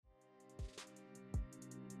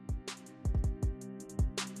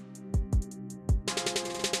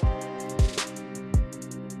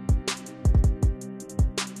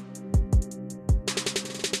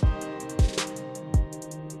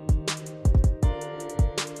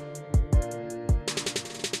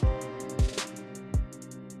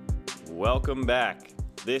Welcome back.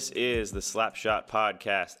 This is the Slapshot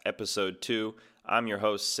Podcast, Episode 2. I'm your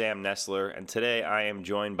host, Sam Nestler, and today I am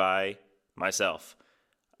joined by myself.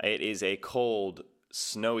 It is a cold,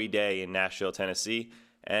 snowy day in Nashville, Tennessee,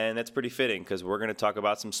 and that's pretty fitting because we're going to talk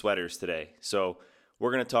about some sweaters today. So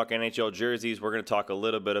we're going to talk NHL jerseys. We're going to talk a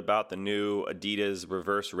little bit about the new Adidas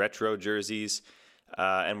Reverse Retro jerseys.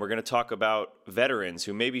 And we're going to talk about veterans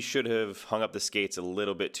who maybe should have hung up the skates a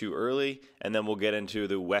little bit too early. And then we'll get into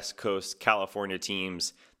the West Coast California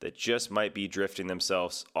teams that just might be drifting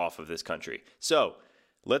themselves off of this country. So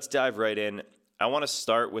let's dive right in. I want to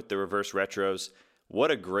start with the reverse retros. What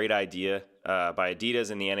a great idea by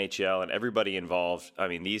Adidas and the NHL and everybody involved. I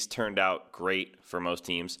mean, these turned out great for most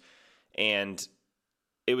teams. And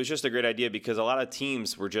it was just a great idea because a lot of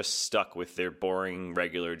teams were just stuck with their boring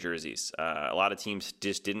regular jerseys. A lot of teams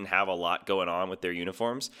just didn't have a lot going on with their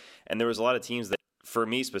uniforms. And there was a lot of teams that, for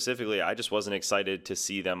me specifically, I just wasn't excited to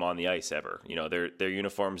see them on the ice ever. You know, their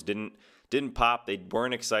uniforms didn't pop. They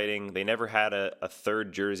weren't exciting. They never had a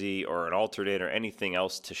third jersey or an alternate or anything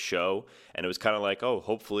else to show. And it was kind of like, oh,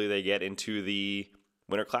 hopefully they get into the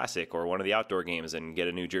Winter Classic or one of the outdoor games and get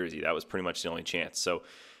a new jersey. That was pretty much the only chance. So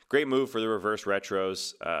great move for the reverse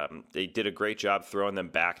retros. They did a great job throwing them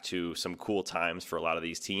back to some cool times for a lot of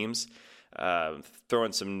these teams,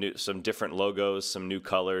 throwing some different logos, some new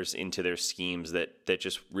colors into their schemes that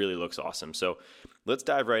just really looks awesome. So let's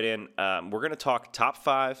dive right in. We're going to talk top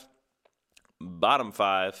 5, bottom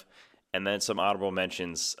 5, and then some honorable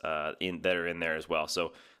mentions that are in there as well.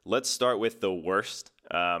 So let's start with the worst.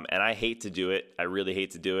 And I hate to do it. I really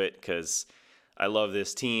hate to do it because I love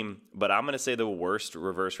this team, but I'm going to say the worst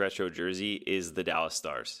reverse retro jersey is the Dallas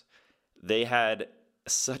Stars. They had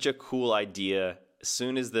such a cool idea. As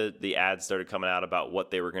soon as the ads started coming out about what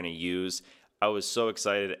they were going to use, I was so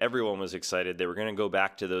excited. Everyone was excited. They were going to go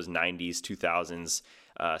back to those 90s, 2000s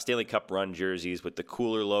Stanley Cup run jerseys with the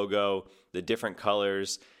cooler logo, the different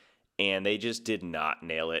colors, and they just did not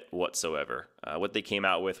nail it whatsoever. What they came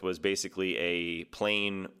out with was basically a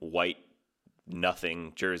plain white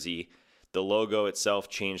nothing jersey. The logo itself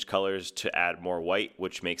changed colors to add more white,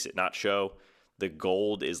 which makes it not show. The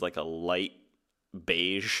gold is like a light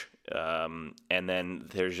beige, and then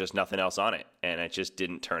there's just nothing else on it, and it just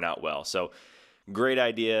didn't turn out well. So great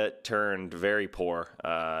idea, turned very poor.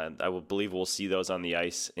 I believe we'll see those on the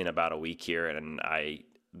ice in about a week here, and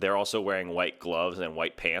they're also wearing white gloves and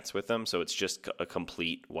white pants with them, so it's just a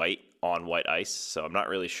complete white on white ice. So I'm not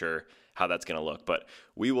really sure how that's going to look, but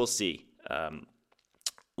we will see.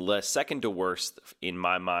 The second to worst in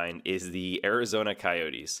my mind is the Arizona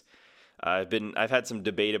Coyotes. I've had some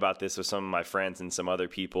debate about this with some of my friends and some other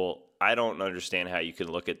people. I don't understand how you can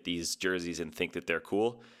look at these jerseys and think that they're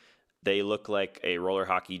cool. They look like a roller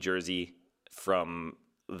hockey jersey from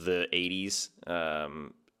the 80s.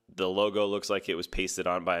 The logo looks like it was pasted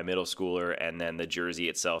on by a middle schooler, and then the jersey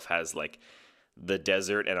itself has like the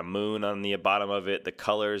desert and a moon on the bottom of it. The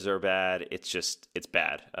colors are bad. It's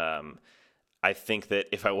bad. I think that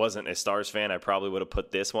if I wasn't a Stars fan, I probably would have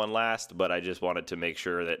put this one last, but I just wanted to make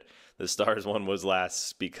sure that the Stars one was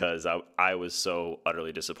last because I was so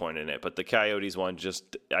utterly disappointed in it. But the Coyotes one,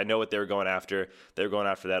 I know what they were going after. They were going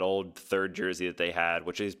after that old third jersey that they had,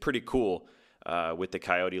 which is pretty cool with the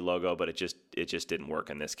Coyote logo, but it just didn't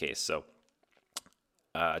work in this case. So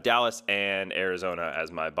Dallas and Arizona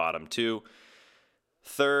as my bottom 2.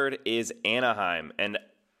 Third is Anaheim, and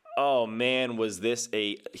oh man, was this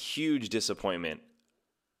a huge disappointment.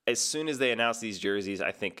 As soon as they announced these jerseys,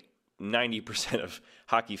 I think 90% of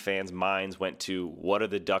hockey fans' minds went to, what are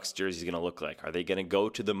the Ducks jerseys going to look like? Are they going to go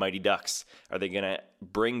to the Mighty Ducks? Are they going to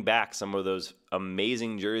bring back some of those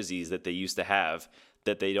amazing jerseys that they used to have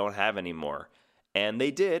that they don't have anymore? And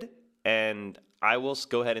they did, and I will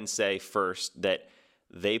go ahead and say first that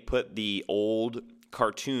they put the old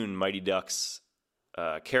cartoon Mighty Ducks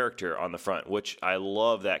character on the front, which I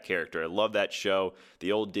love that character. I love that show.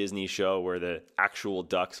 The old Disney show where the actual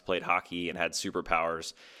Ducks played hockey and had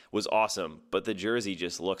superpowers was awesome, but the jersey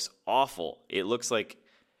just looks awful. It looks like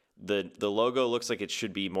the logo looks like it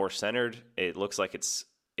should be more centered. It looks like it's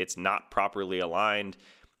not properly aligned.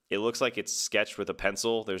 It looks like it's sketched with a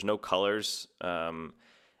pencil. There's no colors. And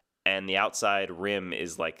the outside rim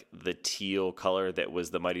is like the teal color that was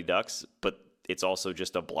the Mighty Ducks, but it's also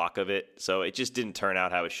just a block of it. So it just didn't turn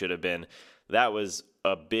out how it should have been. That was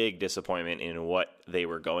a big disappointment in what they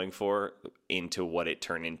were going for into what it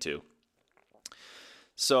turned into.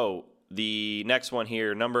 So the next one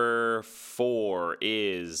here, number 4,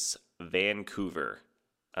 is Vancouver.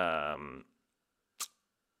 I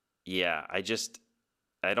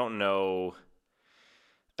don't know.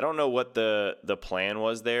 I don't know what the plan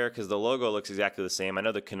was there, because the logo looks exactly the same. I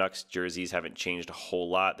know the Canucks jerseys haven't changed a whole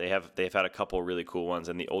lot. They've had a couple really cool ones.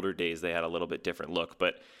 In the older days, they had a little bit different look,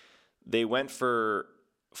 but they went for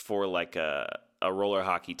like a roller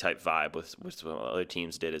hockey type vibe with what other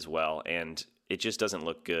teams did as well, and it just doesn't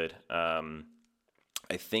look good.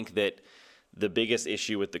 I think that the biggest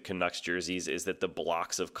issue with the Canucks jerseys is that the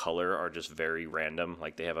blocks of color are just very random.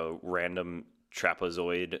 Like they have a random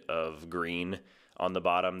trapezoid of green on the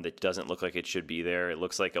bottom that doesn't look like it should be there. It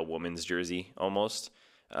looks like a woman's jersey almost,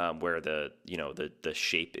 where the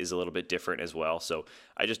shape is a little bit different as well. So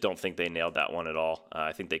I just don't think they nailed that one at all.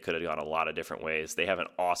 I think they could have gone a lot of different ways. They have an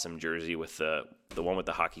awesome jersey with the one with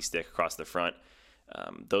the hockey stick across the front.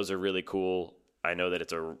 Those are really cool. I know that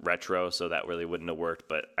it's a retro, so that really wouldn't have worked,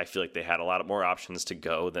 but I feel like they had a lot more options to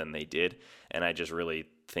go than they did, and I just really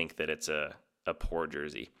think that it's a poor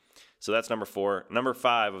jersey. So that's number 4. Number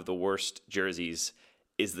 5 of the worst jerseys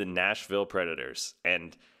is the Nashville Predators,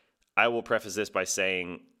 and I will preface this by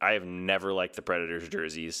saying I have never liked the Predators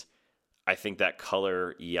jerseys. I think that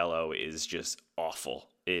color yellow is just awful.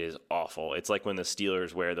 It is awful. It's like when the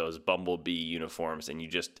Steelers wear those bumblebee uniforms, and you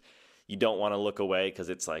don't want to look away because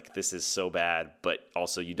it's like, this is so bad, but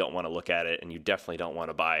also you don't want to look at it, and you definitely don't want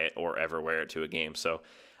to buy it or ever wear it to a game. So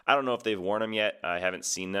I don't know if they've worn them yet. I haven't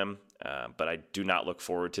seen them, but I do not look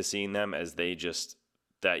forward to seeing them, as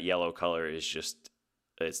that yellow color is just,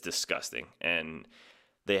 it's disgusting. And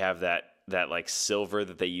they have that like silver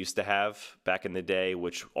that they used to have back in the day,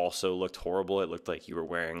 which also looked horrible. It looked like you were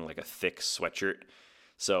wearing like a thick sweatshirt.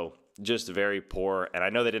 So just very poor. And I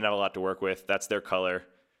know they didn't have a lot to work with. That's their color.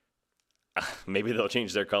 Maybe they'll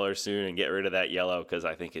change their color soon and get rid of that yellow, because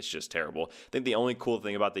I think it's just terrible. I think the only cool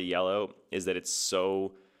thing about the yellow is that it's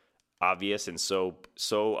so obvious and so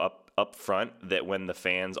up front that when the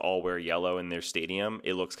fans all wear yellow in their stadium,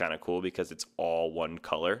 it looks kind of cool because it's all one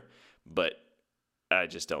color. But I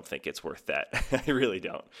just don't think it's worth that. I really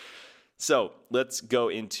don't. So let's go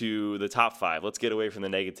into the top 5. Let's get away from the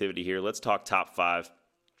negativity here. Let's talk top 5.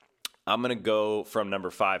 I'm going to go from number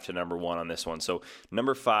 5 to number 1 on this one. So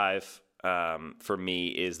number 5 for me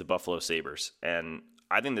is the Buffalo Sabres. And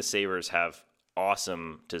I think the Sabres have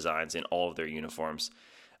awesome designs in all of their uniforms.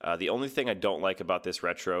 The only thing I don't like about this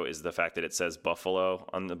retro is the fact that it says Buffalo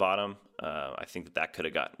on the bottom. I think that could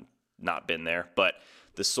have not been there. But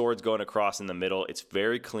the sword's going across in the middle. It's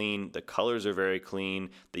very clean. The colors are very clean.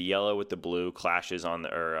 The yellow with the blue clashes on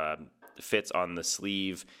fits on the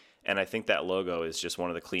sleeve. And I think that logo is just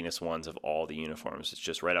one of the cleanest ones of all the uniforms. It's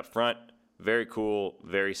just right up front. Very cool,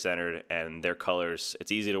 very centered, and their colors,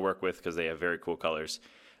 it's easy to work with because they have very cool colors.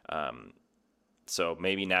 So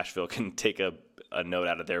maybe Nashville can take a note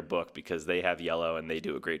out of their book, because they have yellow and they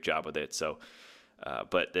do a great job with it. So,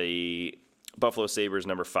 but the Buffalo Sabres,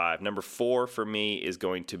 number 5. Number 4 for me is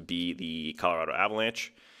going to be the Colorado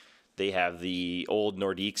Avalanche. They have the old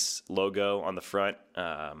Nordiques logo on the front.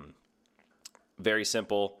 Very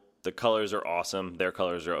simple. The colors are awesome. Their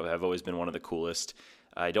colors have always been one of the coolest.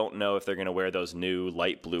 I don't know if they're going to wear those new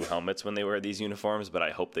light blue helmets when they wear these uniforms, but I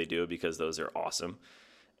hope they do, because those are awesome.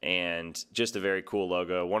 And just a very cool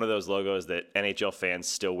logo. One of those logos that NHL fans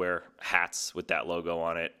still wear hats with that logo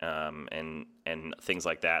on it, and things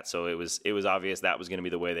like that. So it was obvious that was going to be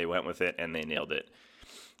the way they went with it, and they nailed it.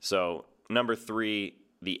 So number 3,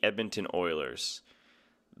 the Edmonton Oilers.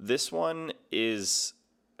 This one it's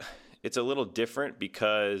a little different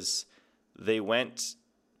because they went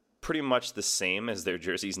pretty much the same as their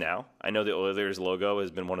jerseys now. I know the Oilers logo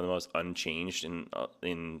has been one of the most unchanged in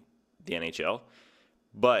the NHL,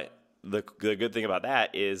 but the good thing about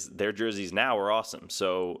that is their jerseys now are awesome.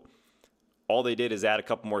 So all they did is add a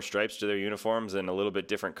couple more stripes to their uniforms and a little bit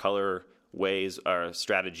different color ways or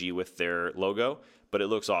strategy with their logo, but it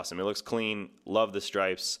looks awesome. It looks clean. Love the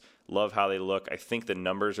stripes. Love how they look. I think the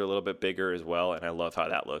numbers are a little bit bigger as well, and I love how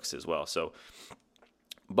that looks as well. So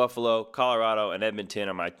Buffalo, Colorado, and Edmonton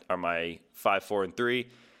are my 5, 4, and 3.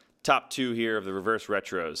 Top 2 here of the reverse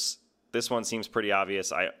retros. This one seems pretty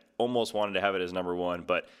obvious. I almost wanted to have it as number 1,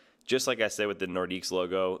 but just like I said with the Nordiques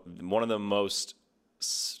logo, one of the most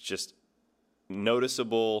just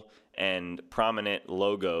noticeable and prominent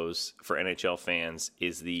logos for NHL fans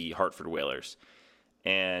is the Hartford Whalers.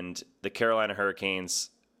 And the Carolina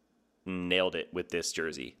Hurricanes nailed it with this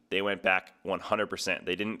jersey. They went back 100%.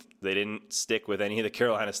 They didn't stick with any of the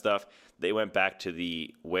Carolina stuff. They went back to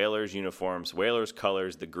the Whalers uniforms, Whalers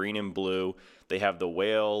colors, the green and blue. They have the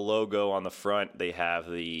whale logo on the front. They have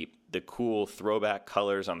the cool throwback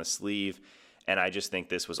colors on the sleeve. And I just think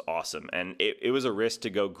this was awesome. And it was a risk to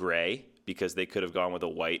go gray, because they could have gone with a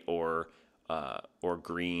white or or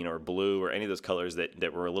green or blue or any of those colors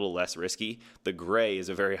that were a little less risky. The gray is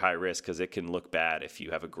a very high risk because it can look bad if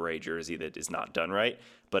you have a gray jersey that is not done right,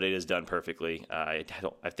 but it is done perfectly. I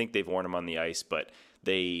think they've worn them on the ice, but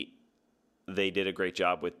they did a great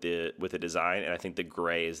job with the design, and I think the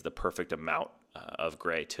gray is the perfect amount of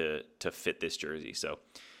gray to fit this jersey. So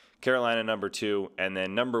Carolina number 2, and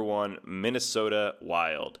then number 1, Minnesota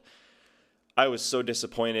Wild. I was so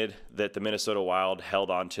disappointed that the Minnesota Wild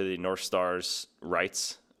held on to the North Stars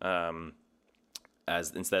rights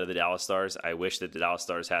as instead of the Dallas Stars. I wish that the Dallas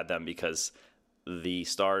Stars had them because the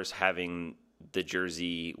Stars having the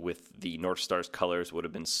jersey with the North Stars colors would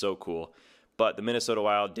have been so cool. But the Minnesota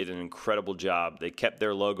Wild did an incredible job. They kept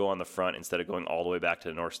their logo on the front instead of going all the way back to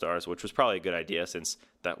the North Stars, which was probably a good idea since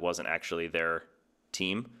that wasn't actually their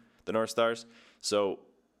team, the North Stars. So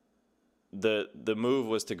the move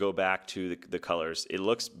was to go back to the colors. It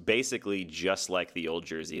looks basically just like the old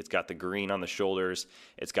jersey. It's got the green on the shoulders.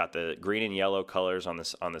 It's got the green and yellow colors on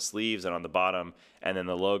the sleeves and on the bottom. And then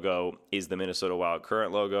the logo is the Minnesota Wild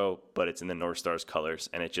current logo, but it's in the North Stars colors.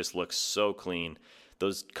 And it just looks so clean.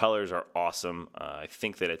 Those colors are awesome. I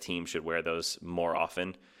think that a team should wear those more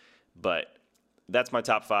often. But that's my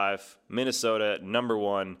top 5. Minnesota, number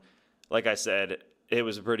 1. Like I said, it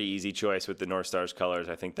was a pretty easy choice with the North Stars colors.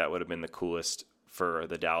 I think that would have been the coolest for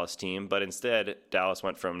the Dallas team. But instead, Dallas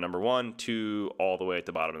went from number 1 to all the way at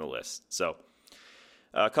the bottom of the list. So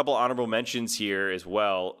a couple honorable mentions here as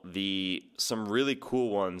well. Some really cool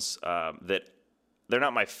ones that they're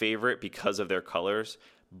not my favorite because of their colors,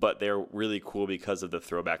 but they're really cool because of the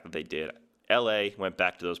throwback that they did. LA went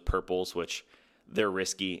back to those purples, which they're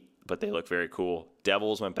risky, but they look very cool.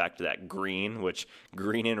 Devils went back to that green, which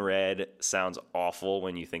green and red sounds awful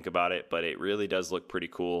when you think about it, but it really does look pretty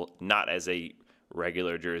cool. Not as a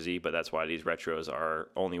regular jersey, but that's why these retros are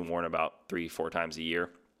only worn about 3-4 times a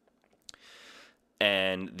year.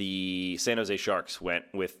 And the San Jose Sharks went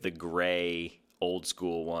with the gray old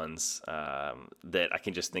school ones that I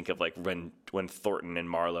can just think of, like when Thornton and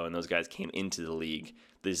Marlowe and those guys came into the league.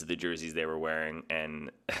 These are the jerseys they were wearing,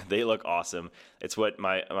 and they look awesome. It's what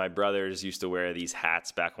my brothers used to wear, these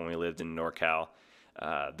hats back when we lived in NorCal,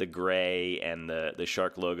 the gray and the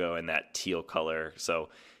Shark logo and that teal color. So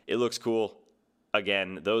it looks cool.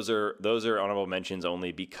 Again, those are honorable mentions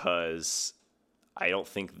only because I don't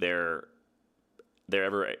think they're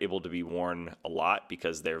ever able to be worn a lot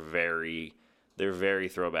because they're very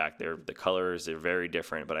throwback. The colors are very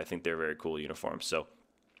different, but I think they're very cool uniforms. So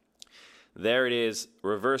there it is,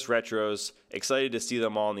 reverse retros. Excited to see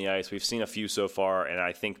them all on the ice. We've seen a few so far, and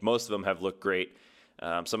I think most of them have looked great.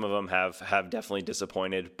 Some of them have definitely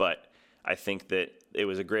disappointed, but I think that it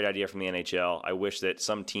was a great idea from the NHL. I wish that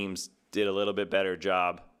some teams did a little bit better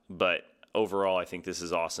job, but overall, I think this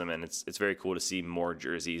is awesome, and it's very cool to see more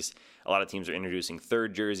jerseys. A lot of teams are introducing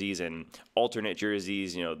third jerseys and alternate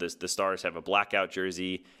jerseys. You know, the Stars have a blackout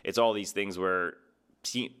jersey. It's all these things where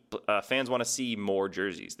fans want to see more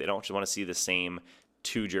jerseys. They don't just want to see the same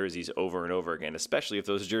 2 jerseys over and over again, especially if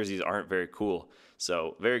those jerseys aren't very cool.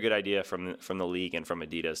 So very good idea from the league and from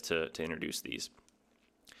Adidas to introduce these.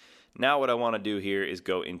 Now what I want to do here is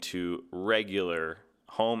go into regular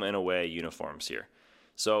home and away uniforms here.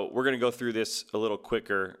 So we're going to go through this a little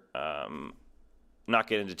quicker, not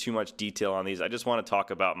get into too much detail on these. I just want to talk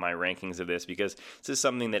about my rankings of this because this is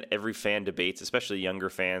something that every fan debates, especially younger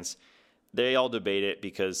fans. They all debate it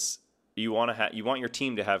because you want your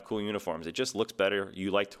team to have cool uniforms. It just looks better.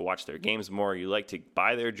 You like to watch their games more. You like to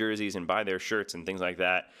buy their jerseys and buy their shirts and things like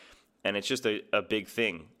that. And it's just a big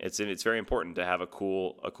thing. It's very important to have a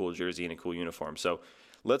cool jersey and a cool uniform. So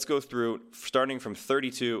let's go through, starting from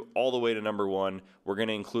 32 all the way to number 1. We're going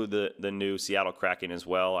to include the new Seattle Kraken as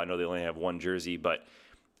well. I know they only have 1 jersey, but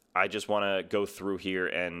I just want to go through here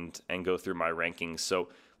and go through my rankings. So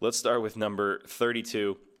let's start with number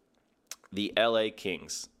 32, the LA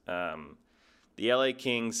Kings. The LA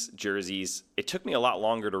Kings jerseys, it took me a lot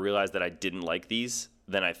longer to realize that I didn't like these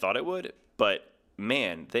than I thought it would, but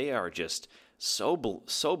man, they are just so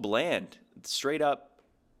bland. Straight up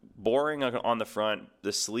boring on the front.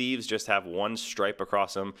 The sleeves just have 1 stripe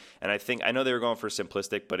across them. And I know they were going for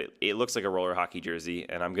simplistic, but it looks like a roller hockey jersey.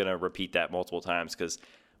 And I'm going to repeat that multiple times because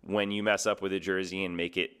when you mess up with a jersey and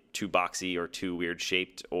make it too boxy or too weird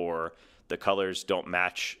shaped or the colors don't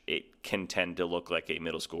match, it can tend to look like a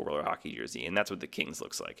middle school roller hockey jersey. And that's what the Kings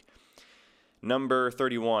looks like. Number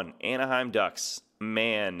 31, Anaheim Ducks.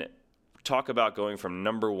 Man, talk about going from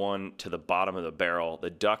number 1 to the bottom of the barrel. The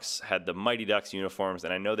Ducks had the Mighty Ducks uniforms,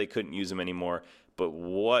 and I know they couldn't use them anymore, but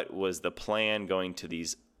what was the plan going to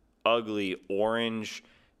these ugly orange,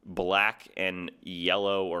 black, and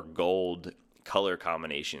yellow or gold color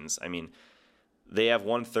combinations? I mean, They have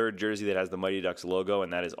one third jersey that has the Mighty Ducks logo,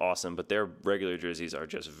 and that is awesome, but their regular jerseys are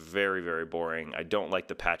just very, very boring. I don't like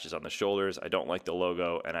the patches on the shoulders. I don't like the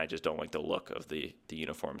logo, and I just don't like the look of the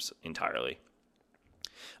uniforms entirely.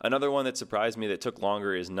 Another one that surprised me that took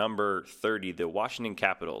longer is number 30, the Washington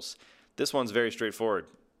Capitals. This one's very straightforward.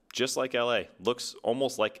 Just like LA. Looks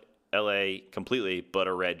almost like LA completely, but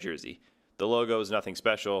a red jersey. The logo is nothing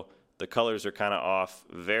special. The colors are kind of off.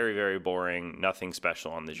 Very, very boring. Nothing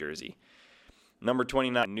special on the jersey. Number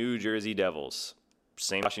 29, New Jersey Devils.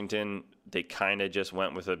 Same Washington. They kind of just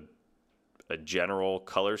went with a general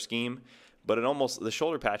color scheme, but the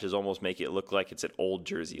shoulder patches almost make it look like it's an old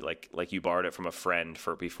jersey, like you borrowed it from a friend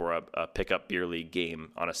before a pickup beer league game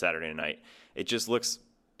on a Saturday night. It just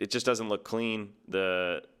doesn't look clean.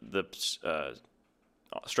 The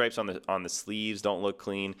stripes on the sleeves don't look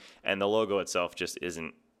clean, and the logo itself just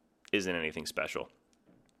isn't anything special.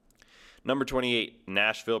 Number 28,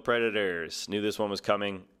 Nashville Predators. Knew this one was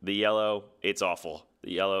coming. The yellow, it's awful.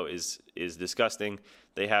 The yellow is disgusting.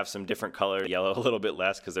 They have some different color. Yellow a little bit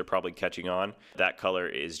less because they're probably catching on. That color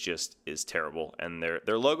is terrible. And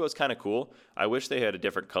their logo is kind of cool. I wish they had a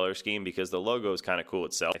different color scheme because the logo is kind of cool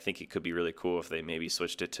itself. I think it could be really cool if they maybe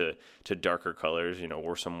switched it to darker colors,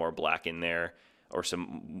 or some more black in there, or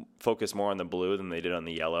some focus more on the blue than they did on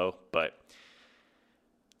the yellow. But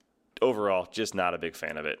overall, just not a big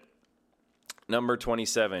fan of it. Number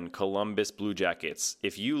 27, Columbus Blue Jackets.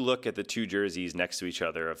 If you look at the two jerseys next to each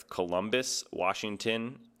other of Columbus,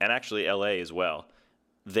 Washington, and actually LA as well,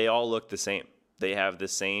 they all look the same. They have the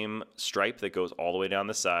same stripe that goes all the way down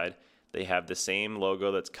the side. They have the same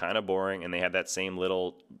logo that's kind of boring, and they have that same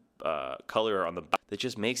little color on the back that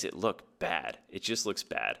just makes it look bad. It just looks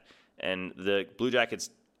bad. And the Blue Jackets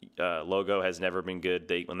logo has never been good.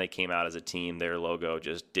 When they came out as a team, their logo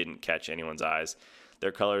just didn't catch anyone's eyes.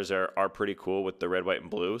 Their colors are pretty cool with the red, white, and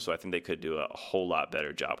blue, so I think they could do a whole lot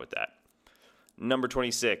better job with that. Number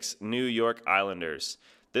 26, New York Islanders.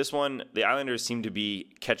 This one, the Islanders seem to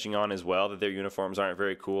be catching on as well, that their uniforms aren't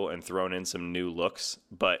very cool and throwing in some new looks.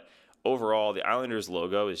 But overall, the Islanders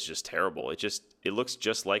logo is just terrible. It looks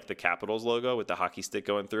just like the Capitals logo with the hockey stick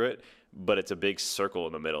going through it, but it's a big circle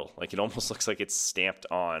in the middle. Like, it almost looks like it's stamped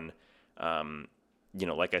on,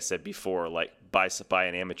 like I said before, like by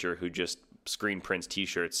an amateur who just screen prints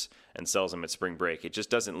T-shirts and sells them at spring break. It just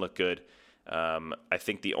doesn't look good. I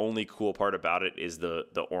think the only cool part about it is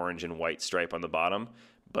the orange and white stripe on the bottom,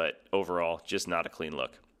 but overall, just not a clean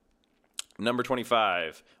look. Number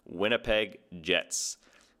 25, Winnipeg Jets.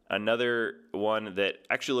 Another one that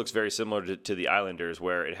actually looks very similar to the Islanders,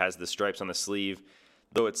 where it has the stripes on the sleeve.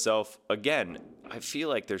 Though itself, again, I feel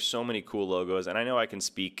like there's so many cool logos, and I know I can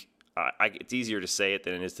speak. It's easier to say it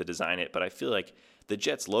than it is to design it, but I feel like the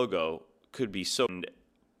Jets logo could be so.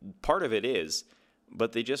 Part of it is,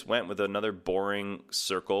 but they just went with another boring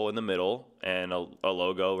circle in the middle and a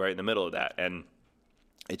logo right in the middle of that, and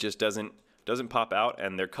it just doesn't pop out.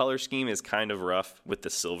 And their color scheme is kind of rough with the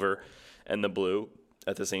silver and the blue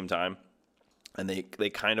at the same time, and they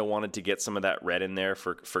kind of wanted to get some of that red in there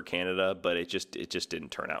for Canada, but it just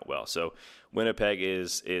didn't turn out well. So Winnipeg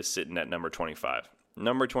is sitting at number 25.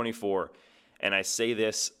 Number 24, and I say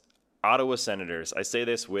this, Ottawa Senators. I say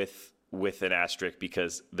this with an asterisk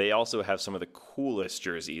because they also have some of the coolest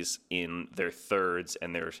jerseys in their thirds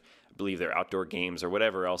and I believe their outdoor games or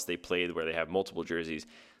whatever else they played where they have multiple jerseys.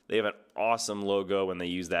 They have an awesome logo when they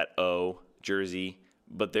use that O jersey,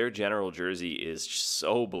 but their general jersey is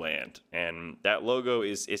so bland. And that logo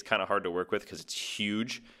is kind of hard to work with because it's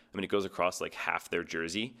huge. I mean, it goes across like half their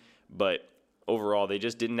jersey, but overall, they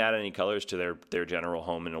just didn't add any colors to their general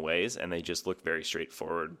home and aways, and they just look very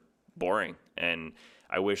straightforward, boring. And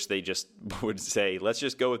I wish they just would say, let's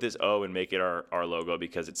just go with this O and make it our logo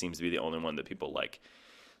because it seems to be the only one that people like.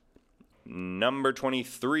 Number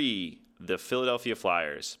 23, the Philadelphia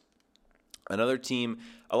Flyers. Another team,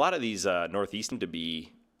 a lot of these Northeast seem to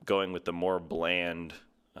be going with the more bland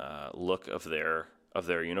look of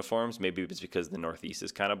their uniforms. Maybe it's because the Northeast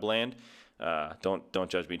is kind of bland. Don't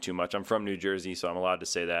judge me too much. I'm from New Jersey, so I'm allowed to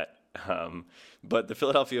say that. But the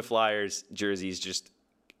Philadelphia Flyers jerseys just...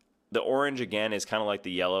 The orange, again, is kind of like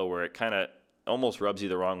the yellow, where it kind of almost rubs you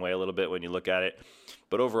the wrong way a little bit when you look at it.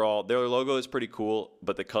 But overall, their logo is pretty cool,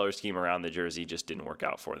 but the color scheme around the jersey just didn't work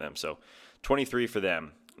out for them. So 23 for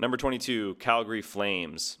them. Number 22, Calgary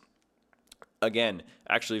Flames. Again,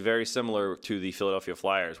 actually very similar to the Philadelphia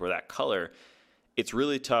Flyers, where that color, it's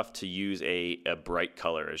really tough to use a bright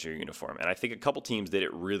color as your uniform. And I think a couple teams did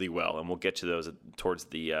it really well, and we'll get to those towards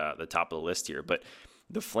the top of the list here. But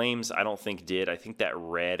the Flames, I don't think did. I think that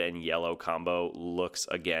red and yellow combo looks,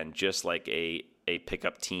 again, just like a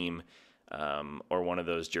pickup team or one of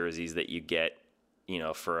those jerseys that you get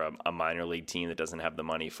for a minor league team that doesn't have the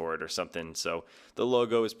money for it or something. So the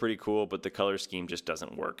logo is pretty cool, but the color scheme just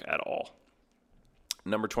doesn't work at all.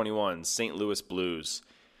 Number 21, St. Louis Blues.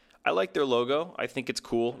 I like their logo. I think it's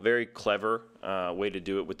cool. Very clever way to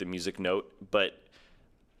do it with the music note. But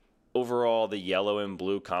overall, the yellow and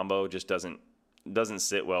blue combo just doesn't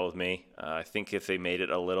sit well with me. I think if they made it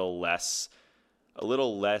a little less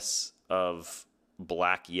of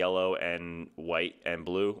black, yellow, and white and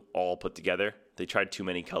blue all put together. They tried too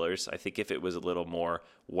many colors. I think if it was a little more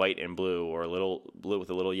white and blue, or a little blue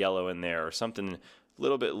with a little yellow in there, or something a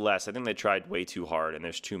little bit less, I think they tried way too hard, and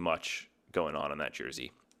there's too much going on in that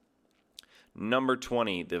jersey. Number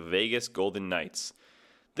 20, the Vegas Golden Knights.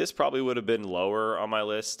 This probably would have been lower on my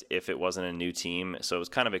list if it wasn't a new team, so it was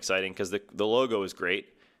kind of exciting because the logo is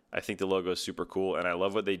great. I think the logo is super cool, and I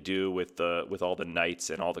love what they do with all the knights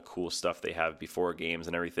and all the cool stuff they have before games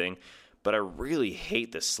and everything. But I really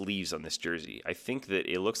hate the sleeves on this jersey. I think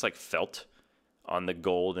that it looks like felt on the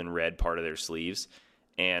gold and red part of their sleeves,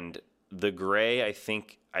 and the gray.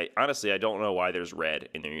 I honestly don't know why there's red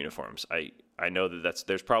in their uniforms. I know that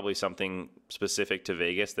there's probably something specific to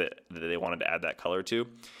Vegas that they wanted to add that color to.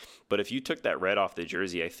 But if you took that red off the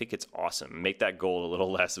jersey, I think it's awesome. Make that gold a little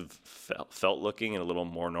less felt looking and a little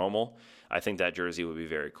more normal. I think that jersey would be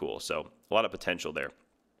very cool. So a lot of potential there.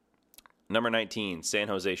 Number 19, San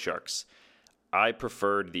Jose Sharks. I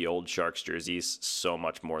preferred the old Sharks jerseys so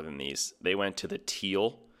much more than these. They went to the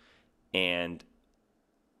teal, and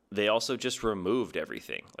they also just removed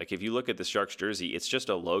everything. Like if you look at the Sharks jersey, it's just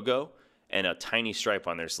a logo and a tiny stripe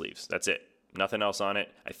on their sleeves. That's it. Nothing else on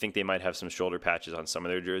it. I think they might have some shoulder patches on some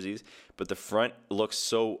of their jerseys, but the front looks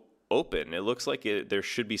so open. It looks like there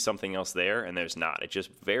should be something else there, and there's not. It's just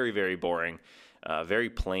very, very boring, very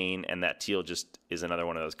plain, and that teal just is another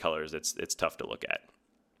one of those colors that's tough to look at.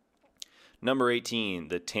 Number 18,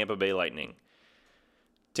 the Tampa Bay Lightning.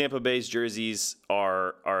 Tampa Bay's jerseys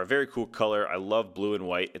are a very cool color. I love blue and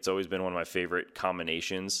white. It's always been one of my favorite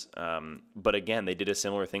combinations. But again, they did a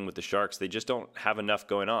similar thing with the Sharks. They just don't have enough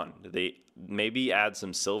going on. They maybe add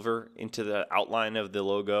some silver into the outline of the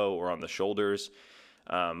logo or on the shoulders.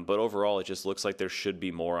 But overall, it just looks like there should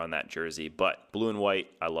be more on that jersey. But blue and white,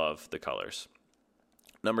 I love the colors.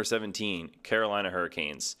 Number 17, Carolina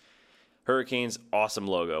Hurricanes. Hurricanes, awesome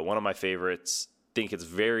logo. One of my favorites. Think it's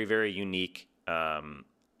very, very unique.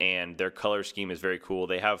 And their color scheme is very cool.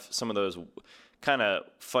 They have some of those kind of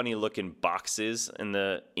funny looking boxes in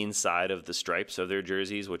the inside of the stripes of their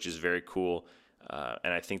jerseys, which is very cool.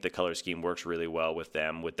 And I think the color scheme works really well with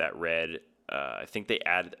them with that red. I think they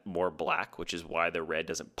add more black, which is why the red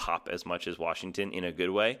doesn't pop as much as Washington in a good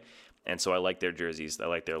way. And so I like their jerseys. I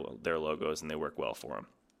like their logos, and they work well for them.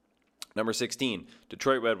 Number 16,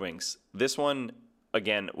 Detroit Red Wings. This one,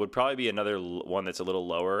 again, would probably be another one that's a little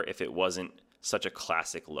lower if it wasn't such a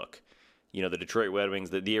classic look. The Detroit Red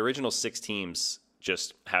Wings, the original 6 teams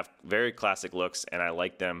just have very classic looks, and I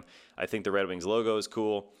like them. I think the Red Wings logo is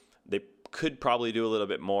cool. They could probably do a little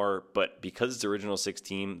bit more, but because it's the original 6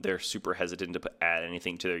 team, they're super hesitant to add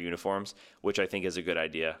anything to their uniforms, which I think is a good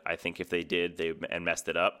idea. I think if they did and messed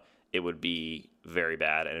it up, it would be very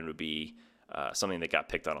bad, and it would be something that got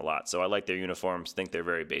picked on a lot. So I like their uniforms, think they're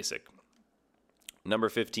very basic. Number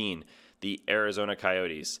 15, the Arizona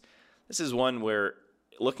Coyotes. This is one where,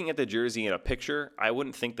 looking at the jersey in a picture, I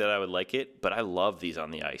wouldn't think that I would like it, but I love these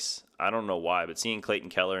on the ice. I don't know why, but seeing Clayton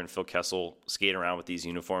Keller and Phil Kessel skate around with these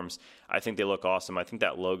uniforms, I think they look awesome. I think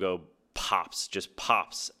that logo just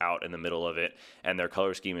pops out in the middle of it, and their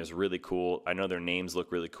color scheme is really cool. I know their names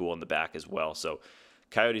look really cool on the back as well. So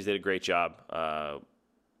Coyotes did a great job.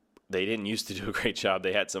 They didn't used to do a great job.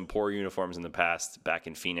 They had some poor uniforms in the past back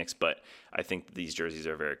in Phoenix, but I think these jerseys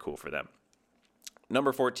are very cool for them.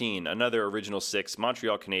 Number 14, another original 6,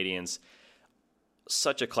 Montreal Canadiens.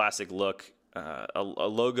 Such a classic look, a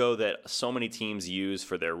logo that so many teams use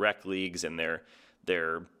for their rec leagues and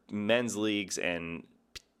their men's leagues, and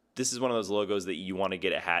this is one of those logos that you want to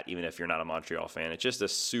get a hat even if you're not a Montreal fan. It's just a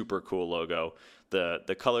super cool logo.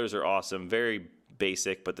 The colors are awesome, very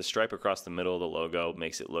basic, but the stripe across the middle of the logo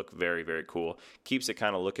makes it look very, very cool. Keeps it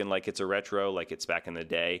kind of looking like it's a retro, like it's back in the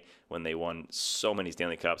day when they won so many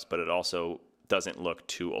Stanley Cups, but it also doesn't look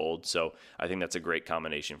too old. So I think that's a great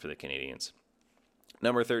combination for the Canadiens.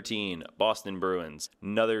 Number 13, Boston Bruins.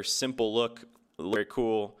 Another simple look, very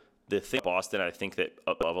cool. The thing about Boston, I think that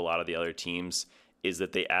above a lot of the other teams, is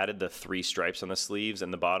that they added the 3 stripes on the sleeves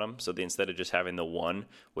and the bottom. So instead of just having the 1,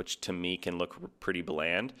 which to me can look pretty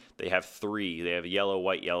bland, they have 3. They have yellow,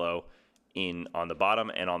 white, yellow on the bottom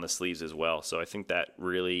and on the sleeves as well. So I think that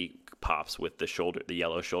really pops with the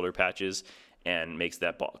yellow shoulder patches, and makes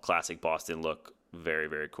that classic Boston look very,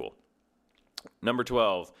 very cool. Number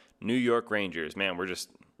 12, New York Rangers. Man, we're just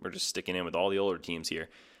sticking in with all the older teams here.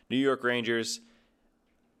 New York Rangers.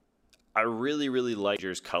 I really, really like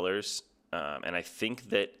Rangers colors, and I think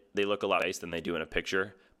that they look a lot nicer than they do in a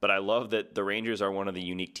picture. But I love that the Rangers are one of the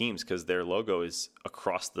unique teams because their logo is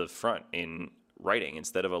across the front in writing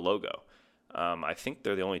instead of a logo. I think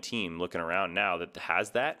they're the only team looking around now that has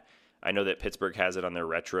that. I know that Pittsburgh has it on their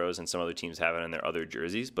retros and some other teams have it on their other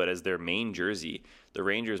jerseys, but as their main jersey, the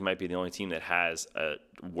Rangers might be the only team that has a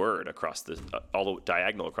word across all the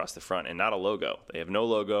diagonal across the front and not a logo. They have no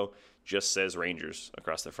logo, just says Rangers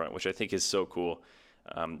across the front, which I think is so cool.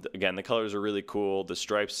 Again, the colors are really cool. The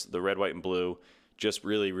stripes, the red, white, and blue, just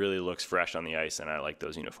really, really looks fresh on the ice, and I like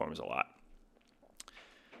those uniforms a lot.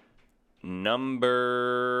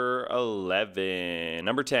 Number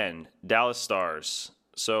 10, Dallas Stars.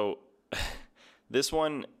 So this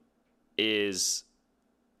one is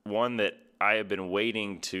one that I have been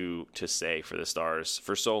waiting to say for the Stars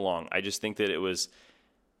for so long. I just think that it was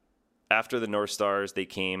after the North Stars, they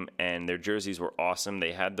came and their jerseys were awesome.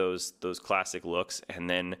 They had those classic looks, and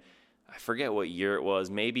then I forget what year it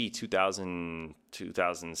was, maybe 2000,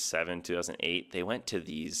 2007, 2008. They went to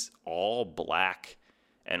these all black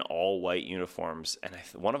and all white uniforms, and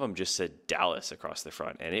one of them just said Dallas across the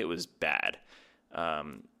front, and it was bad.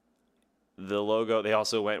 The logo, they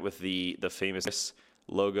also went with the famous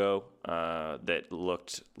logo that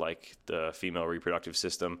looked like the female reproductive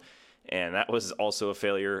system, and that was also a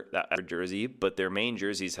failure, that jersey. But their main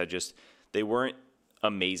jerseys they weren't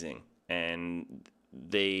amazing, and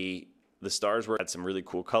the Stars had some really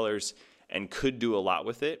cool colors and could do a lot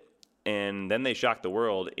with it. And then they shocked the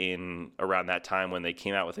world in around that time when they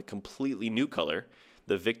came out with a completely new color,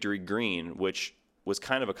 the Victory Green, which was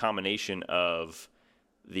kind of a combination of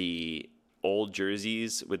the old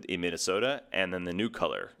jerseys in Minnesota and then the new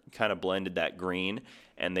color. Kind of blended that green,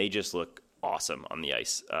 and they just look awesome on the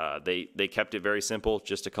ice. They kept it very simple,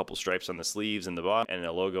 just a couple stripes on the sleeves and the bottom and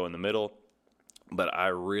a logo in the middle. But I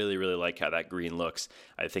really, really like how that green looks.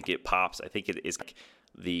 I think it pops. I think it is like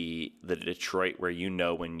the Detroit where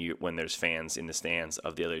when there's fans in the stands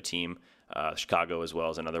of the other team. Chicago as well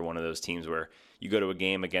is another one of those teams where you go to a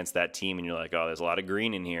game against that team and you're like, oh, there's a lot of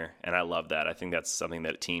green in here. And I love that. I think that's something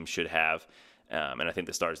that teams should have. And I think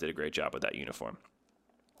the Stars did a great job with that uniform.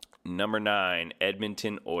 Number 9,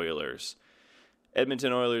 Edmonton Oilers.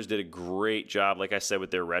 Edmonton Oilers did a great job, like I said,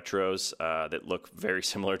 with their retros that look very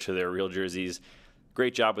similar to their real jerseys.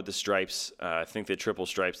 Great job with the stripes. I think the triple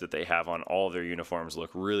stripes that they have on all of their uniforms look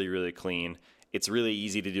really, really clean. It's really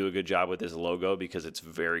easy to do a good job with this logo because it's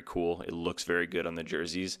very cool. It looks very good on the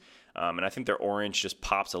jerseys. And I think their orange just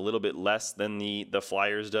pops a little bit less than the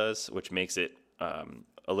Flyers does, which makes it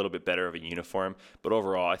a little bit better of a uniform. But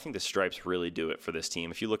overall, I think the stripes really do it for this team.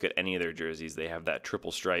 If you look at any of their jerseys, they have that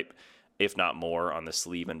triple stripe, if not more, on the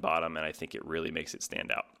sleeve and bottom, and I think it really makes it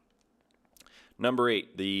stand out. Number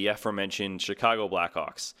 8, the aforementioned Chicago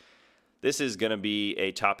Blackhawks. This is going to be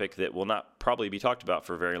a topic that will not probably be talked about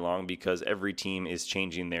for very long because every team is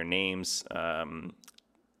changing their names.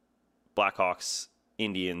 Blackhawks,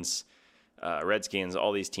 Indians, Redskins,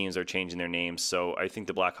 all these teams are changing their names. So I think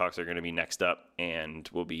the Blackhawks are going to be next up and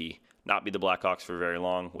will not be the Blackhawks for very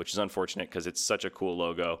long, which is unfortunate because it's such a cool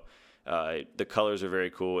logo. The colors are very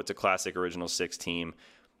cool. It's a classic Original Six team.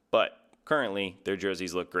 But currently, their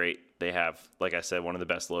jerseys look great. They have, like I said, one of the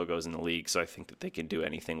best logos in the league, so I think that they can do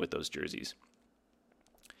anything with those jerseys.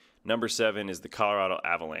 Number 7 is the Colorado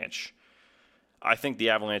Avalanche. I think the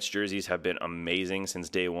Avalanche jerseys have been amazing since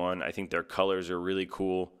day one. I think their colors are really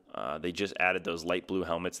cool. They just added those light blue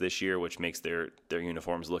helmets this year, which makes their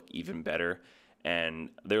uniforms look even better. And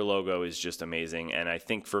their logo is just amazing. And I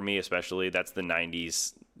think for me especially, that's the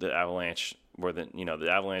 90s. The Avalanche were the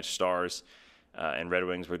Avalanche Stars and Red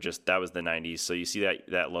Wings that was the 90s. So you see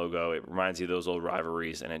that logo, it reminds you of those old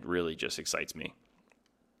rivalries, and it really just excites me.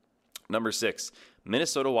 Number 6,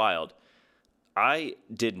 Minnesota Wild. I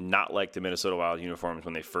did not like the Minnesota Wild uniforms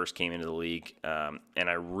when they first came into the league, and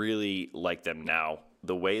I really like them now.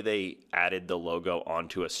 The way they added the logo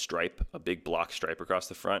onto a stripe, a big block stripe across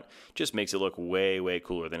the front, just makes it look way, way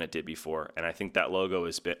cooler than it did before. And I think that logo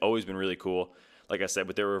has always been really cool. Like I said,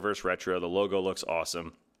 with their reverse retro, the logo looks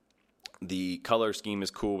awesome. The color scheme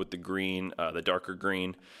is cool with the green, the darker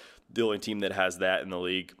green. The only team that has that in the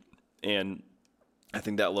league. And I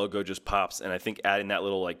think that logo just pops, and I think adding that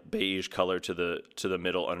little like beige color to the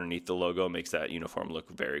middle underneath the logo makes that uniform look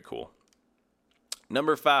very cool.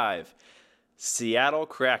 Number 5, Seattle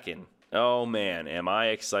Kraken. Oh man, am I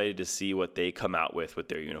excited to see what they come out with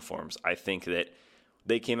their uniforms. I think that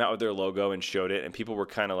they came out with their logo and showed it, and people were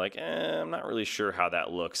kind of like, I'm not really sure how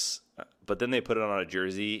that looks. But then they put it on a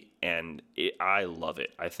jersey, and I love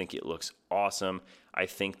it. I think it looks awesome. I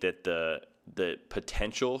think that the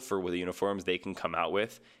potential for the uniforms they can come out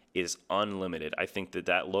with is unlimited. I think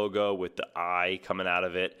that logo with the eye coming out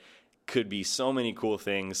of it could be so many cool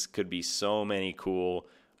things, could be so many cool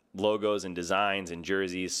logos and designs and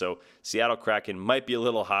jerseys. So Seattle Kraken might be a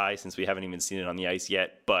little high since we haven't even seen it on the ice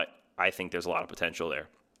yet, but I think there's a lot of potential there.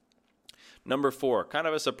 Number 4, kind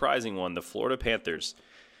of a surprising one, the Florida Panthers.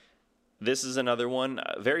 This is another one,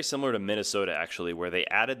 very similar to Minnesota, actually, where they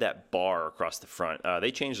added that bar across the front.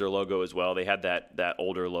 They changed their logo as well. They had that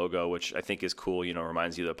older logo, which I think is cool,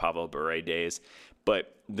 reminds you of the Pavel Bure days.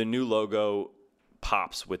 But the new logo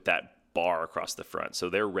pops with that bar across the front. So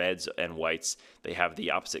they're reds and whites. They have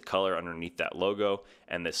the opposite color underneath that logo,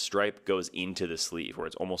 and the stripe goes into the sleeve, where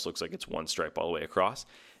it almost looks like it's one stripe all the way across.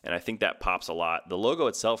 And I think that pops a lot. The logo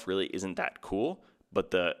itself really isn't that cool,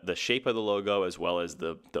 but the shape of the logo as well as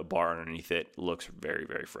the bar underneath it looks very,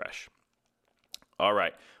 very fresh. All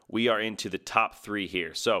right, we are into the top 3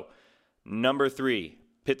 here. So number 3,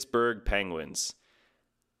 Pittsburgh Penguins.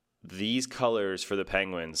 These colors for the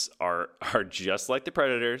Penguins are just like the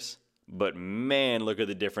Predators, but man, look at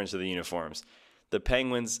the difference of the uniforms. The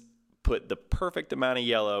Penguins put the perfect amount of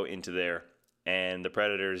yellow into there, and the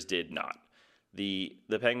Predators did not. The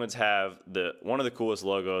Penguins have one of the coolest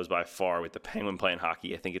logos by far with the penguin playing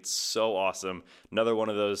hockey. I think it's so awesome. Another one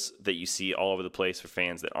of those that you see all over the place for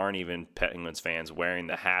fans that aren't even Penguins fans wearing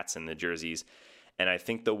the hats and the jerseys. And I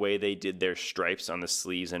think the way they did their stripes on the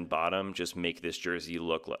sleeves and bottom just make this jersey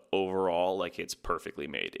look overall like it's perfectly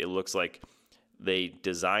made. It looks like they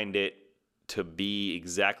designed it to be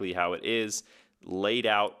exactly how it is, laid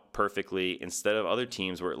out perfectly, instead of other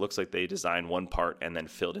teams where it looks like they designed one part and then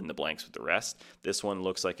filled in the blanks with the rest. This one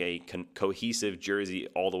looks like a cohesive jersey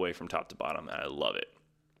all the way from top to bottom, and I love it.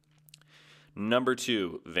 Number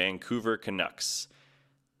 2, Vancouver Canucks.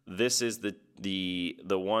 This is the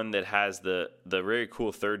one that has the very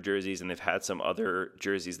cool third jerseys, and they've had some other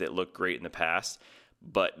jerseys that look great in the past,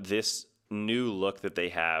 but this new look that they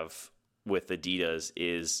have with Adidas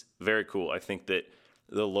is very cool. I think that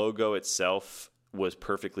the logo itself was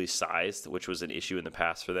perfectly sized, which was an issue in the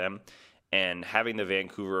past for them. And having the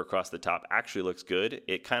Vancouver across the top actually looks good.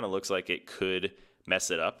 It kind of looks like it could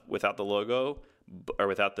mess it up without the logo, or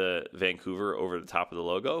without the Vancouver over the top of the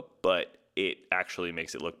logo, but it actually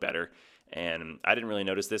makes it look better. And I didn't really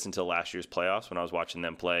notice this until last year's playoffs when I was watching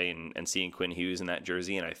them play and seeing Quinn Hughes in that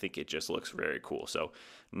jersey, and I think it just looks very cool. So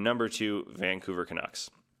number 2, Vancouver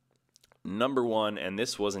Canucks. Number 1, and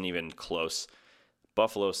this wasn't even close,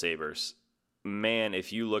 Buffalo Sabres. Man,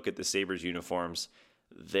 if you look at the Sabres uniforms,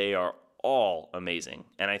 they are all amazing.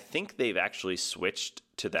 And I think they've actually switched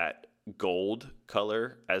to that gold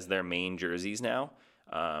color as their main jerseys now,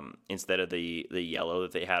 instead of the yellow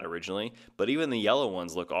that they had originally. But even the yellow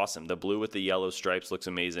ones look awesome. The blue with the yellow stripes looks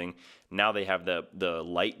amazing. Now they have the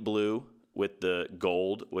light blue with the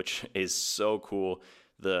gold, which is so cool.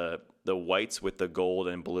 The whites with the gold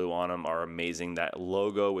and blue on them are amazing. That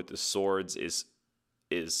logo with the swords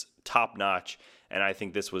is top notch, and I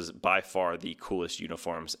think this was by far the coolest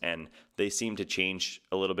uniforms, and they seem to change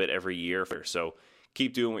a little bit every year. So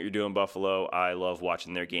keep doing what you're doing, Buffalo. I love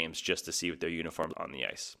watching their games just to see what their uniforms on the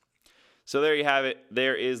ice. So there you have it.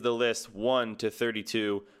 There is the list, 1 to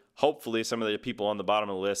 32. Hopefully some of the people on the bottom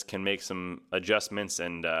of the list can make some adjustments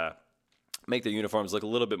and make their uniforms look a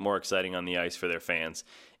little bit more exciting on the ice for their fans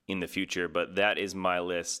in the future, but that is my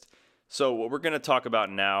list. So what we're going to talk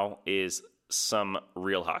about now is some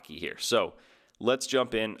real hockey here. So let's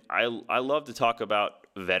jump in. I love to talk about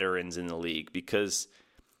veterans in the league because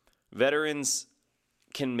veterans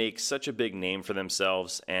can make such a big name for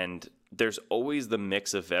themselves, and there's always the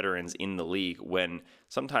mix of veterans in the league when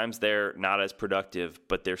sometimes they're not as productive,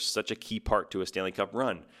 but they're such a key part to a Stanley Cup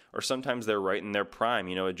run. Or sometimes they're right in their prime.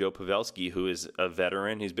 A Joe Pavelski, who is a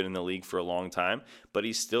veteran, who's been in the league for a long time, but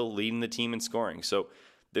he's still leading the team in scoring. So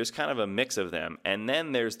there's kind of a mix of them. And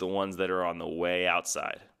then there's the ones that are on the way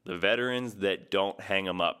outside, the veterans that don't hang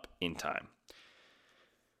them up in time.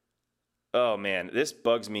 Oh, man, this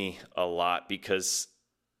bugs me a lot because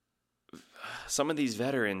some of these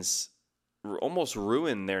veterans almost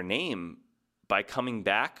ruin their name by coming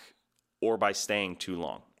back or by staying too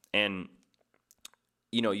long. And,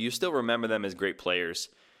 you still remember them as great players,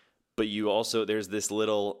 but you also, there's this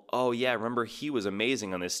little, oh yeah, remember he was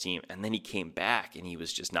amazing on this team, and then he came back and he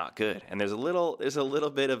was just not good. And there's a little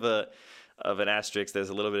bit of an asterisk. There's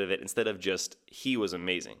a little bit of it instead of just he was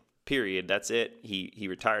amazing. Period. That's it. He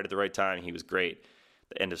retired at the right time. He was great.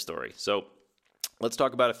 The end of story. So let's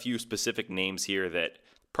talk about a few specific names here that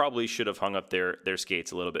probably should have hung up their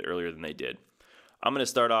skates a little bit earlier than they did. I'm going to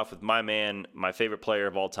start off with my man, my favorite player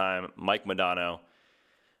of all time, Mike Modano.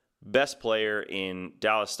 Best player in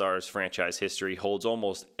Dallas Stars franchise history, holds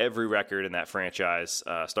almost every record in that franchise,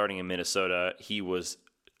 starting in Minnesota. He was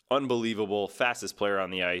unbelievable, fastest player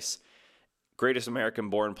on the ice, greatest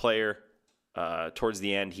American-born player. Towards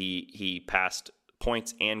the end, he passed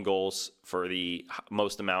points and goals for the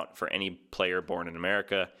most amount for any player born in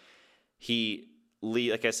America. He,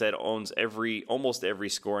 like I said, owns almost every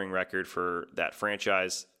scoring record for that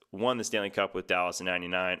franchise. Won the Stanley Cup with Dallas in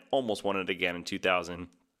 '99, almost won it again in 2000.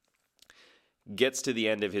 Gets to the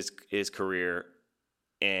end of his career,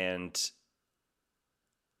 and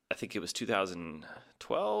I think it was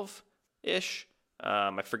 2012-ish.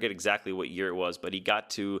 I forget exactly what year it was, but he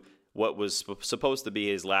got to what was supposed to be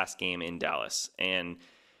his last game in Dallas. And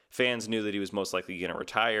fans knew that he was most likely going to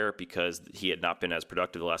retire because he had not been as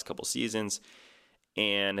productive the last couple seasons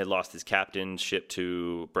and had lost his captainship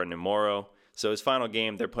to Brendan Morrow. So his final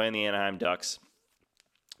game, they're playing the Anaheim Ducks.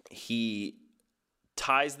 He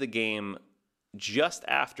ties the game just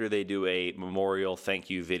after they do a memorial thank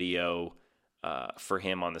you video for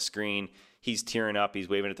him on the screen. He's tearing up. He's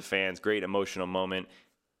waving at the fans. Great emotional moment.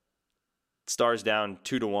 Stars down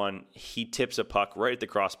 2-1. He tips a puck right at the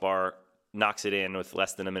crossbar, knocks it in with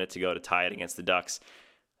less than a minute to go to tie it against the Ducks.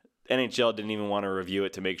 NHL didn't even want to review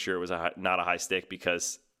it to make sure it was not a high stick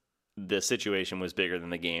because the situation was bigger than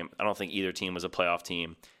the game. I don't think either team was a playoff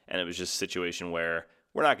team, and it was just a situation where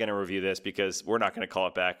we're not going to review this because we're not going to call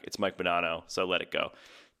it back. It's Mike Modano, so let it go.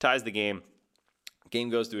 Ties the game. Game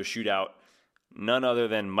goes to a shootout. None other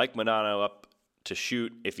than Mike Modano up to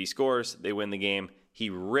shoot. If he scores, they win the game. He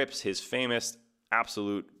rips his famous,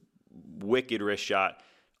 absolute, wicked wrist shot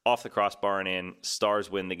off the crossbar and in. Stars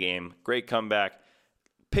win the game. Great comeback.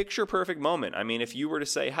 Picture perfect moment. I mean, if you were to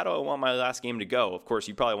say, how do I want my last game to go? Of course,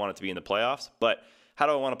 you probably want it to be in the playoffs, but how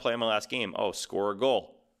do I want to play my last game? Oh, score a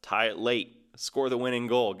goal. Tie it late. Score the winning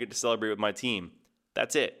goal, get to celebrate with my team.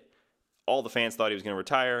 That's it. All the fans thought he was going to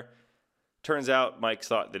retire. Turns out Mike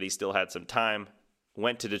thought that he still had some time.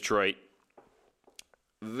 Went to Detroit.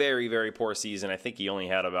 Very, very poor season. I think he only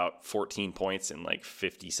had about 14 points in like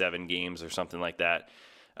 57 games or something like that.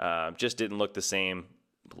 Just didn't look the same.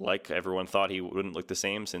 Like everyone thought he wouldn't look the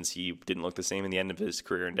same since he didn't look the same in the end of his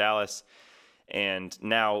career in Dallas. And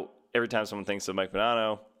now every time someone thinks of Mike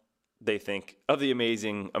Modano, they think of the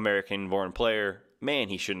amazing American-born player. Man,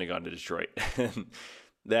 he shouldn't have gone to Detroit.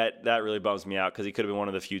 That really bums me out because he could have been one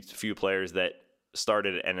of the few players that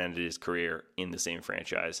started and ended his career in the same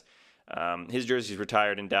franchise. His jersey's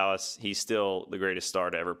retired in Dallas. He's still the greatest star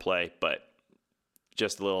to ever play, but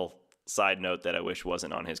just a little side note that I wish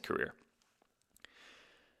wasn't on his career.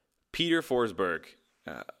 Peter Forsberg.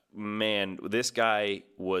 Man, this guy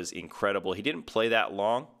was incredible. He didn't play that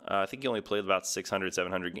long. I think he only played about 600,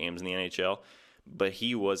 700 games in the NHL, but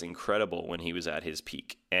he was incredible when he was at his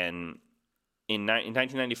peak. And in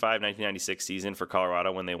 1995-1996 season for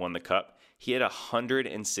Colorado, when they won the Cup, he had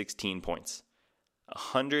 116 points.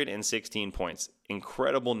 116 points.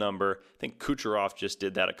 Incredible number. I think Kucherov just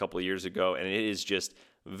did that a couple of years ago, and it is just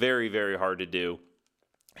very, very hard to do.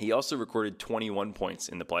 He also recorded 21 points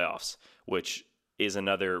in the playoffs, which is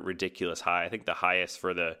another ridiculous high. I think the highest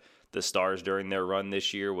for the Stars during their run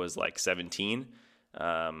this year was like 17.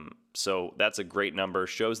 So that's a great number.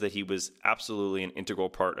 Shows that he was absolutely an integral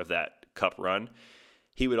part of that Cup run.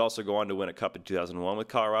 He would also go on to win a Cup in 2001 with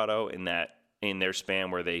Colorado in their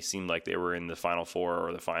span where they seemed like they were in the Final Four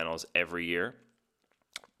or the finals every year.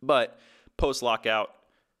 But post-lockout,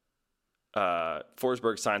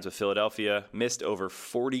 Forsberg signs with Philadelphia, missed over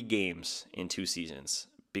 40 games in 2 seasons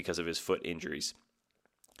because of his foot injuries.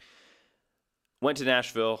 Went to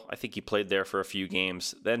Nashville. I think he played there for a few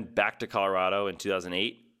games. Then back to Colorado in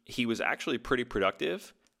 2008. He was actually pretty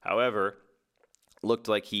productive. However, looked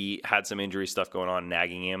like he had some injury stuff going on,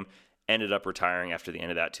 nagging him. Ended up retiring after the end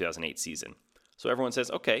of that 2008 season. So everyone says,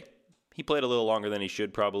 okay, he played a little longer than he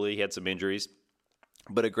should probably. He had some injuries,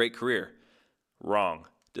 but a great career. Wrong.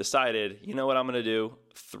 Decided, you know what I'm going to do?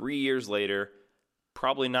 3 years later,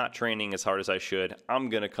 probably not training as hard as I should. I'm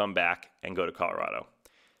going to come back and go to Colorado.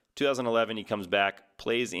 2011, he comes back,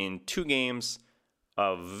 plays in 2 games,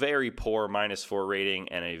 a very poor -4 rating,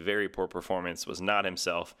 and a very poor performance, was not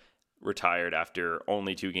himself, retired after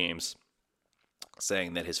only 2 games,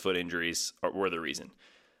 saying that his foot injuries were the reason.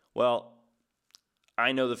 Well,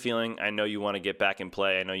 I know the feeling. I know you want to get back and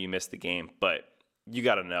play. I know you missed the game, but you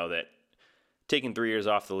got to know that taking 3 years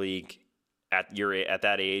off the league at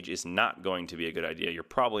that age is not going to be a good idea. You're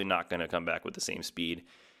probably not going to come back with the same speed.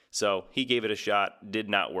 So he gave it a shot, did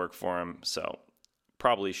not work for him. So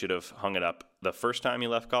probably should have hung it up the first time he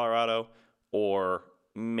left Colorado, or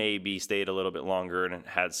maybe stayed a little bit longer and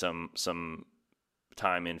had some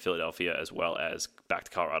time in Philadelphia as well as back to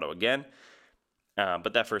Colorado again.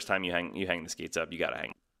 But that first time you hang the skates up, you got to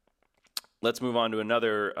hang. Let's move on to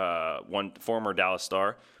another one former Dallas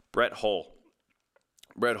Star, Brett Hull.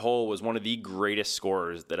 Brett Hull was one of the greatest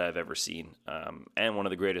scorers that I've ever seen, and one of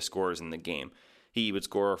the greatest scorers in the game. He would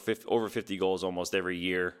score over 50 goals almost every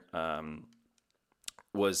year.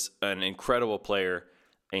 Was an incredible player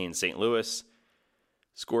in St. Louis.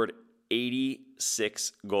 Scored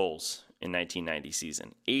 86 goals in 1990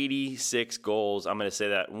 season. 86 goals. I'm going to say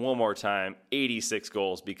that one more time. 86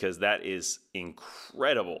 goals, because that is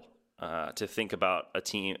incredible to think about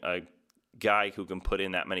a guy who can put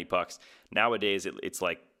in that many pucks. Nowadays, it's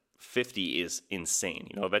like 50 is insane.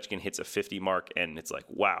 Ovechkin hits a 50 mark, and it's like,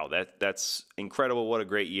 wow, that's incredible. What a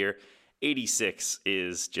great year. 86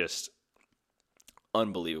 is just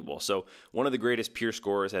unbelievable. So one of the greatest pure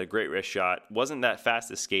scorers, had a great wrist shot. Wasn't that fast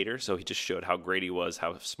a skater, so he just showed how great he was,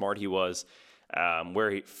 how smart he was, where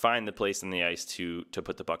he find the place in the ice to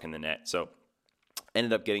put the puck in the net. So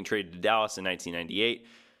ended up getting traded to Dallas in 1998.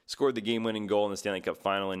 Scored the game-winning goal in the Stanley Cup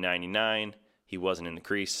Final in 99. He wasn't in the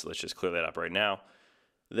crease. Let's just clear that up right now.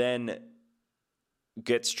 Then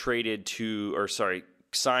gets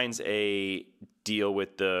signs a deal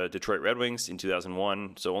with the Detroit Red Wings in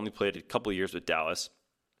 2001, so only played a couple of years with Dallas.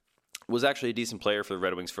 Was actually a decent player for the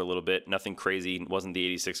Red Wings for a little bit. Nothing crazy. Wasn't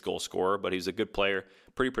the 86-goal scorer, but he was a good player,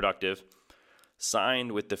 pretty productive.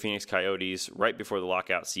 Signed with the Phoenix Coyotes right before the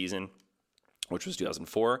lockout season, which was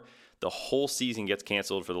 2004. The whole season gets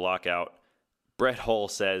canceled for the lockout. Brett Hull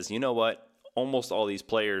says, you know what? Almost all these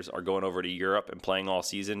players are going over to Europe and playing all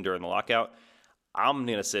season during the lockout. I'm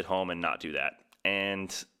going to sit home and not do that.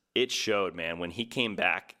 And it showed, man. When he came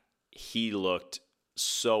back, he looked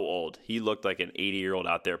so old. He looked like an 80-year-old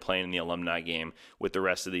out there playing in the alumni game with the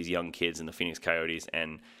rest of these young kids in the Phoenix Coyotes.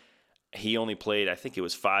 And he only played, I think it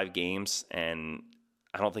was 5 games, and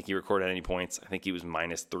I don't think he recorded any points. I think he was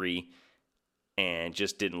 -3 and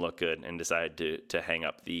just didn't look good, and decided to hang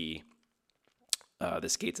up the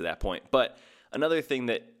skates at that point. But another thing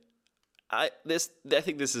that I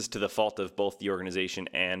think this is to the fault of both the organization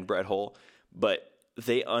and Brett Hull, but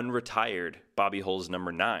they unretired Bobby Hull's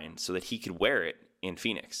number 9 so that he could wear it in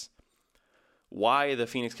Phoenix. Why the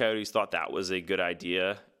Phoenix Coyotes thought that was a good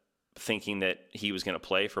idea, thinking that he was going to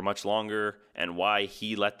play for much longer, and why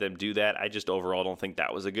he let them do that, I just overall don't think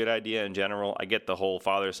that was a good idea in general. I get the whole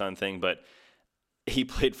father-son thing, but he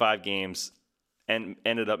played 5 games and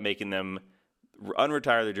ended up making them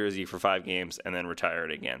unretire their jersey for 5 games and then retire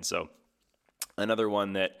it again. So another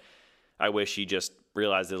one that I wish he just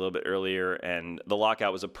realized it a little bit earlier, and the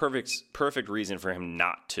lockout was a perfect reason for him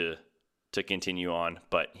not to continue on,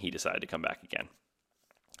 but he decided to come back again.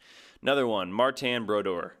 Another one, Martin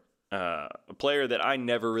Brodeur, a player that I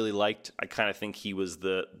never really liked. I kind of think he was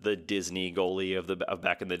the Disney goalie of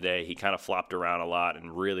back in the day. He kind of flopped around a lot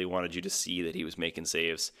and really wanted you to see that he was making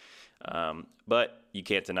saves. But you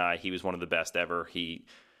can't deny he was one of the best ever.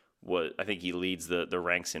 I think he leads the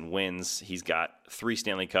ranks in wins. He's got 3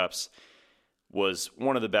 Stanley Cups. Was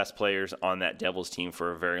one of the best players on that Devils team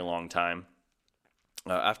for a very long time.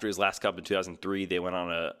 After his last cup in 2003, they went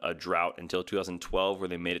on a drought until 2012, where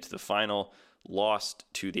they made it to the final, lost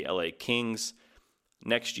to the LA Kings.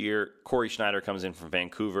 Next year, Corey Schneider comes in from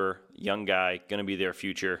Vancouver, young guy, going to be their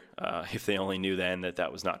future. If they only knew then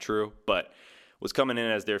that was not true, but was coming in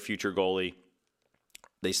as their future goalie.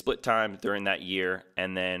 They split time during that year,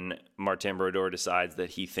 and then Martin Brodeur decides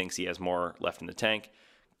that he thinks he has more left in the tank,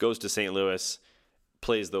 goes to St. Louis,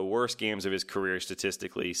 plays the worst games of his career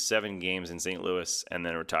statistically, 7 games in St. Louis, and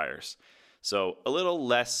then retires. So a little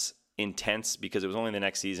less intense because it was only the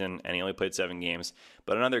next season, and he only played 7 games.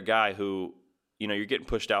 But another guy who, you're getting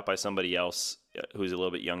pushed out by somebody else who's a little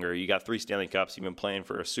bit younger. You got 3 Stanley Cups. You've been playing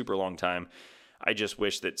for a super long time. I just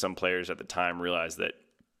wish that some players at the time realized that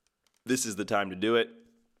this is the time to do it.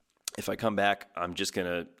 If I come back, I'm just going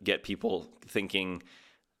to get people thinking,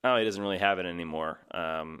 oh, he doesn't really have it anymore.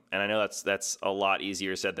 And I know that's a lot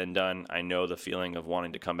easier said than done. I know the feeling of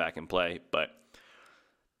wanting to come back and play, but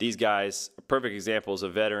these guys are perfect examples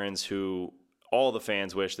of veterans who all the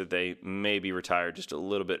fans wish that they maybe retired just a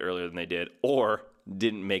little bit earlier than they did, or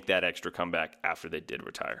didn't make that extra comeback after they did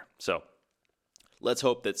retire. So let's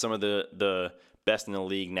hope that some of the best in the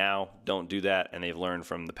league now don't do that, and they've learned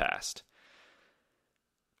from the past.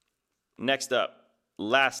 Next up,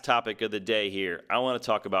 last topic of the day here. I want to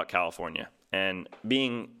talk about California. And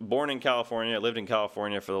being born in California, lived in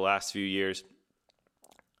California for the last few years,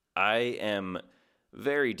 I am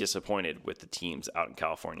very disappointed with the teams out in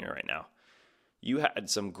California right now. you had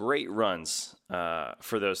some great runs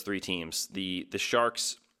for those three teams. The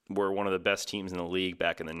Sharks were one of the best teams in the league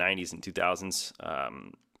back in the 90s and 2000s,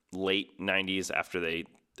 late 90s after they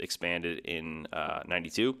expanded in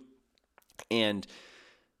 92. And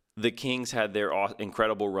the Kings had their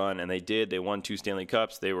incredible run, and they won 2 Stanley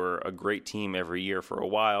Cups. They were a great team every year for a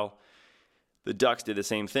while. The Ducks did the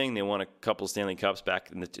same thing. They won a couple Stanley Cups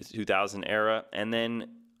back in the 2000 era, and then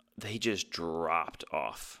they just dropped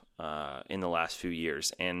off in the last few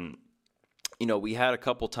years. And, we had a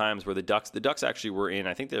couple times where the Ducks actually were in,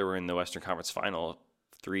 I think they were in the Western Conference Final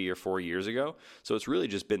 3 or 4 years ago. So it's really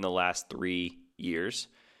just been the last 3 years.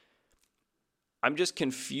 I'm just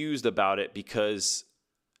confused about it because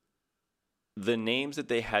the names that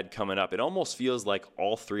they had coming up, it almost feels like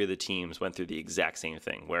all three of the teams went through the exact same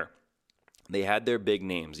thing where they had their big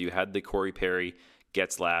names. You had the Corey Perry,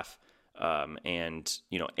 Getzlaf, and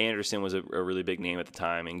Anderson was a really big name at the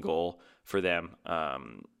time in goal for them. I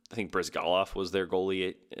think Brizgalov was their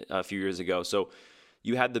goalie a few years ago. So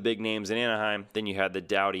you had the big names in Anaheim. Then you had the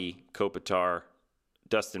Doughty, Kopitar,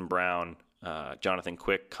 Dustin Brown, Jonathan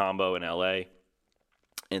Quick combo in LA.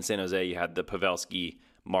 In San Jose, you had the Pavelski,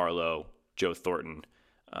 Marleau, Joe Thornton,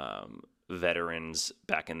 veterans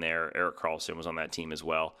back in there. Erik Karlsson was on that team as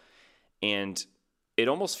well. And it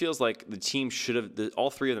almost feels like the team all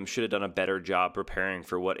three of them should have done a better job preparing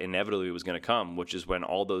for what inevitably was going to come, which is when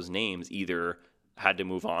all those names either had to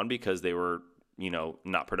move on because they were,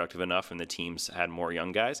 not productive enough and the teams had more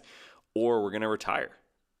young guys, or were going to retire.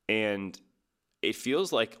 And it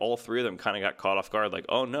feels like all three of them kind of got caught off guard, like,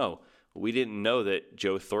 oh no, we didn't know that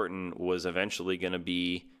Joe Thornton was eventually going to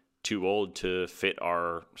be too old to fit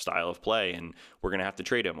our style of play and we're going to have to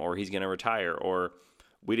trade him, or he's going to retire, or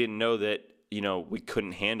we didn't know that, we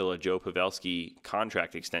couldn't handle a Joe Pavelski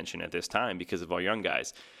contract extension at this time because of our young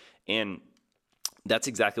guys. And that's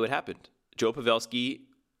exactly what happened. Joe Pavelski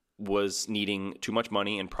was needing too much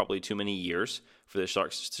money and probably too many years for the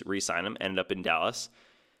Sharks to re-sign him, ended up in Dallas.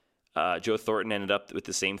 Joe Thornton ended up with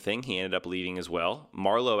the same thing. He ended up leaving as well.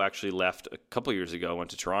 Marleau actually left a couple years ago, went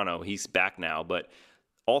to Toronto. He's back now, but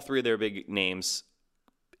all three of their big names,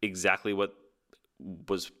 exactly what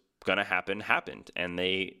was going to happened, and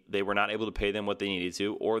they were not able to pay them what they needed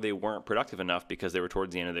to, or they weren't productive enough because they were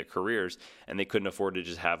towards the end of their careers, and they couldn't afford to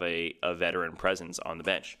just have a veteran presence on the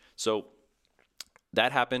bench. So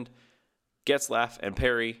that happened. Getzlaf and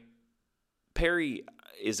Perry. Perry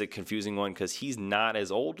is a confusing one because he's not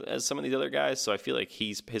as old as some of these other guys, so I feel like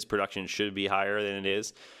his production should be higher than it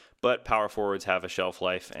is. But power forwards have a shelf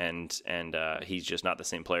life, and he's just not the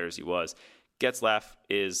same player as he was. Getzlaf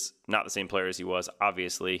is not the same player as he was,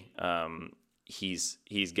 obviously. He's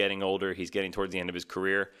getting older. He's getting towards the end of his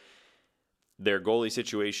career. Their goalie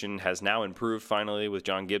situation has now improved finally with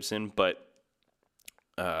John Gibson, but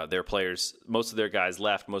their players, most of their guys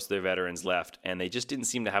left, most of their veterans left, and they just didn't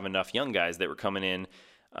seem to have enough young guys that were coming in.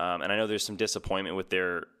 And I know there's some disappointment with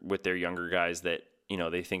their younger guys that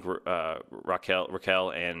they think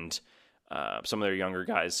Raquel and some of their younger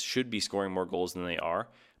guys should be scoring more goals than they are.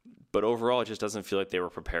 But overall, it just doesn't feel like they were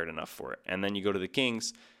prepared enough for it. And then you go to the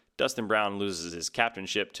Kings. Dustin Brown loses his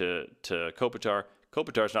captainship to Kopitar.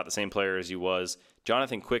 Kopitar's not the same player as he was.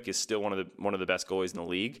 Jonathan Quick is still one of the best goalies in the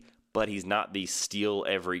league, but he's not the steal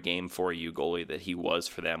every game for you goalie that he was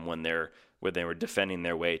for them when they were defending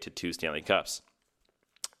their way to 2 Stanley Cups.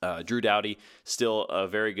 Drew Doughty, still a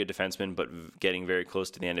very good defenseman, but getting very close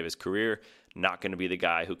to the end of his career. Not going to be the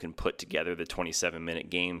guy who can put together the 27-minute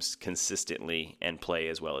games consistently and play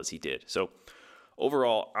as well as he did. So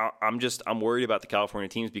overall, I'm worried about the California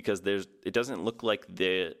teams because it doesn't look like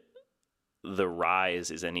the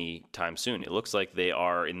rise is any time soon. It looks like they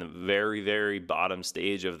are in the very, very bottom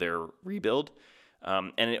stage of their rebuild.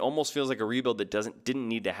 And it almost feels like a rebuild that didn't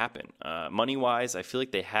need to happen. Money-wise, I feel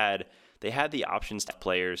like they had the options to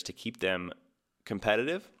players to keep them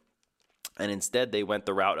competitive. And instead, they went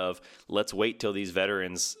the route of, let's wait till these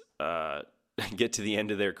veterans get to the end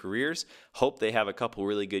of their careers, hope they have a couple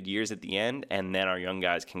really good years at the end, and then our young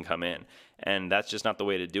guys can come in. And that's just not the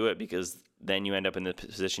way to do it, because then you end up in the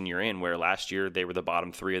position you're in, where last year they were the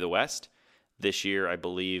bottom 3 of the West. This year, I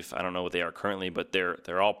believe, I don't know what they are currently, but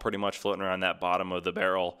they're all pretty much floating around that bottom of the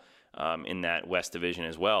barrel in that West division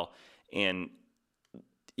as well. And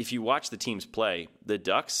if you watch the teams play, the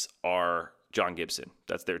Ducks are John Gibson.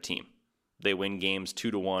 That's their team. They win games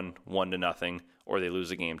 2-1, 1-0, or they lose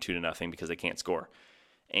a game 2-0 because they can't score.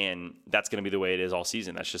 And that's going to be the way it is all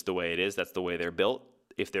season. That's just the way it is. That's the way they're built.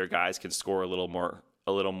 If their guys can score a little more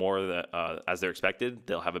as they're expected,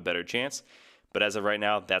 they'll have a better chance. But as of right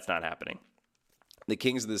now, that's not happening. The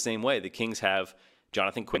Kings are the same way. The Kings have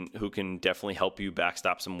Jonathan Quinn, who can definitely help you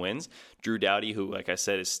backstop some wins. Drew Doughty, who, like I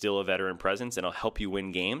said, is still a veteran presence and will help you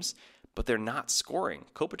win games, but they're not scoring.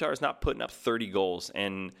 Kopitar is not putting up 30 goals,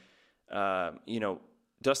 and,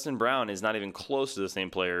 Dustin Brown is not even close to the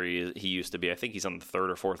same player he used to be. I think he's on the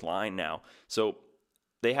third or fourth line now. So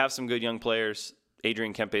they have some good young players.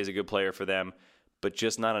 Adrian Kempe is a good player for them, but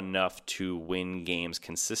just not enough to win games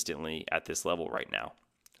consistently at this level right now.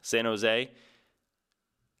 San Jose,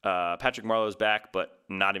 Patrick Marleau's back, but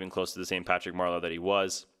not even close to the same Patrick Marleau that he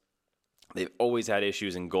was. They've always had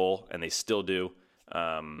issues in goal, and they still do.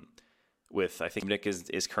 I think Dubnyk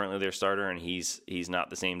is currently their starter, and he's not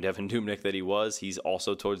the same Devin Dubnyk that he was. He's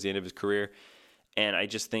also towards the end of his career. And I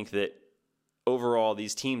just think that overall,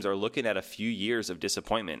 these teams are looking at a few years of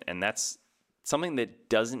disappointment, and that's something that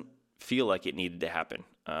doesn't feel like it needed to happen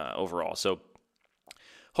overall. So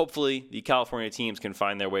hopefully the California teams can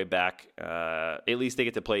find their way back. At least they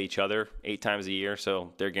get to play each other 8 times a year,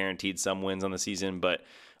 so they're guaranteed some wins on the season. But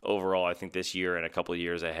overall, I think this year and a couple of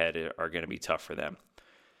years ahead are going to be tough for them.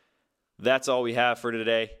 That's all we have for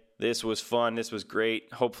today. This was fun. This was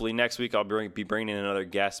great. Hopefully next week I'll be bringing in another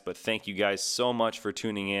guest, but thank you guys so much for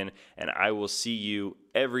tuning in, and I will see you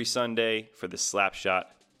every Sunday for the Slapshot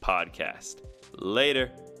Podcast.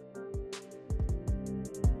 Later.